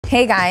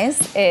Hey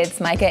guys,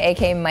 it's Micah,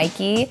 aka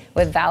Mikey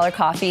with Valor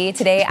Coffee.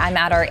 Today I'm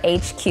at our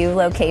HQ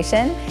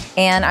location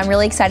and I'm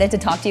really excited to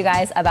talk to you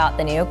guys about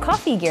the new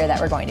coffee gear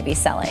that we're going to be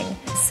selling.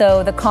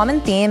 So the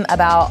common theme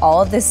about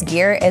all of this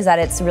gear is that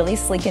it's really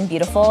sleek and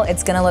beautiful.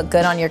 It's gonna look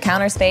good on your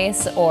counter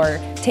space or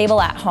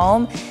table at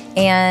home,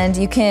 and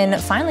you can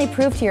finally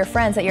prove to your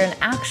friends that you're an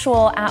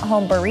actual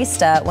at-home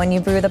barista when you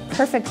brew the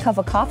perfect cup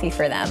of coffee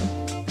for them.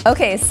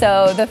 Okay,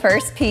 so the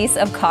first piece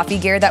of coffee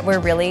gear that we're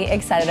really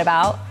excited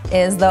about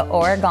is the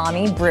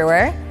Origami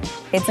Brewer.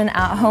 It's an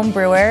at-home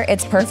brewer.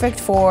 It's perfect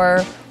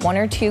for 1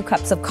 or 2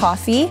 cups of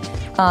coffee.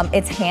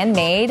 It's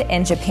handmade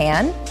in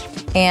Japan,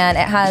 and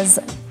it has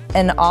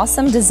an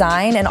awesome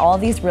design and all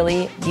these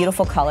really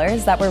beautiful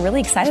colors that we're really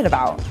excited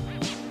about.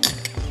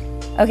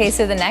 Okay,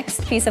 so the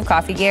next piece of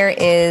coffee gear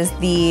is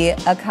the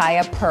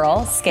Akaya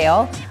Pearl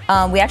scale.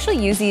 We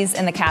actually use these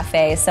in the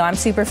cafe, so I'm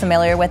super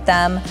familiar with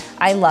them.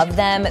 I love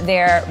them.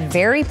 They're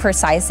very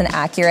precise and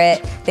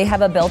accurate. They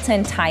have a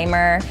built-in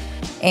timer,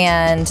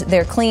 and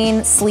they're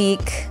clean,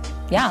 sleek,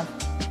 yeah.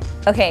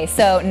 Okay,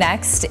 so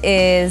next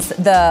is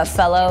the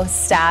Fellow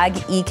Stag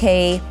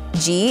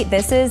EKG.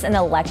 This is an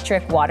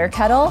electric water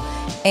kettle,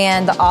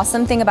 and the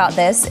awesome thing about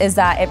this is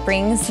that it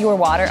brings your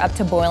water up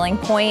to boiling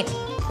point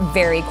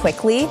very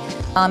quickly.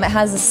 It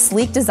has a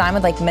sleek design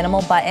with like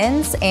minimal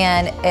buttons,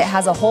 and it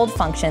has a hold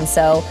function.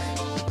 So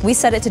we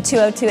set it to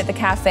 202 at the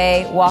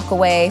cafe, walk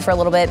away for a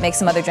little bit, make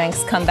some other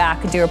drinks, come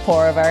back, do a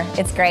pour over.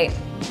 It's great.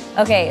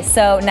 Okay,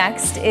 so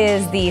next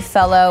is the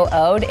Fellow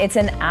Ode. It's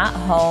an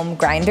at-home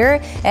grinder.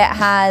 It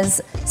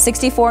has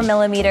 64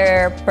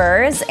 millimeter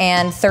burrs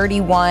and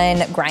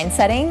 31 grind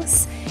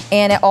settings.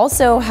 And it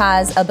also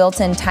has a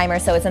built-in timer,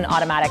 so it's an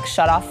automatic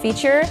shut-off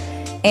feature.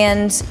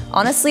 And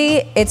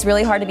honestly, it's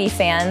really hard to be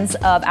fans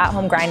of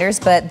at-home grinders,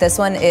 but this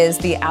one is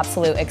the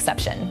absolute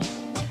exception.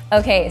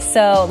 Okay,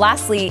 so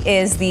lastly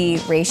is the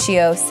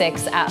Ratio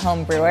 6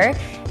 at-home brewer.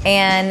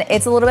 And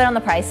it's a little bit on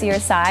the pricier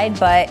side,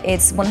 but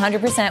it's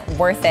 100%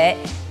 worth it.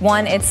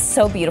 1, it's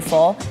so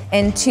beautiful,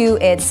 and 2,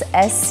 it's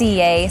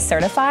SCA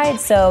certified,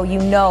 so you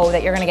know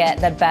that you're gonna get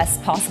the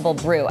best possible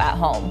brew at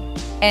home.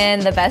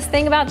 And the best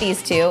thing about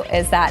these two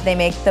is that they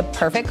make the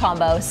perfect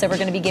combo, so we're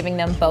gonna be giving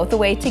them both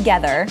away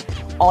together.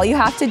 All you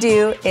have to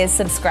do is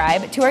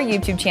subscribe to our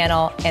YouTube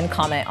channel and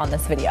comment on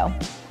this video.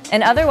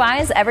 And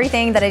otherwise,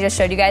 everything that I just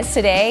showed you guys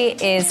today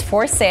is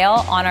for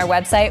sale on our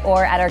website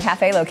or at our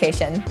cafe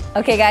location.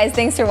 Okay guys,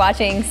 thanks for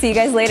watching. See you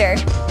guys later.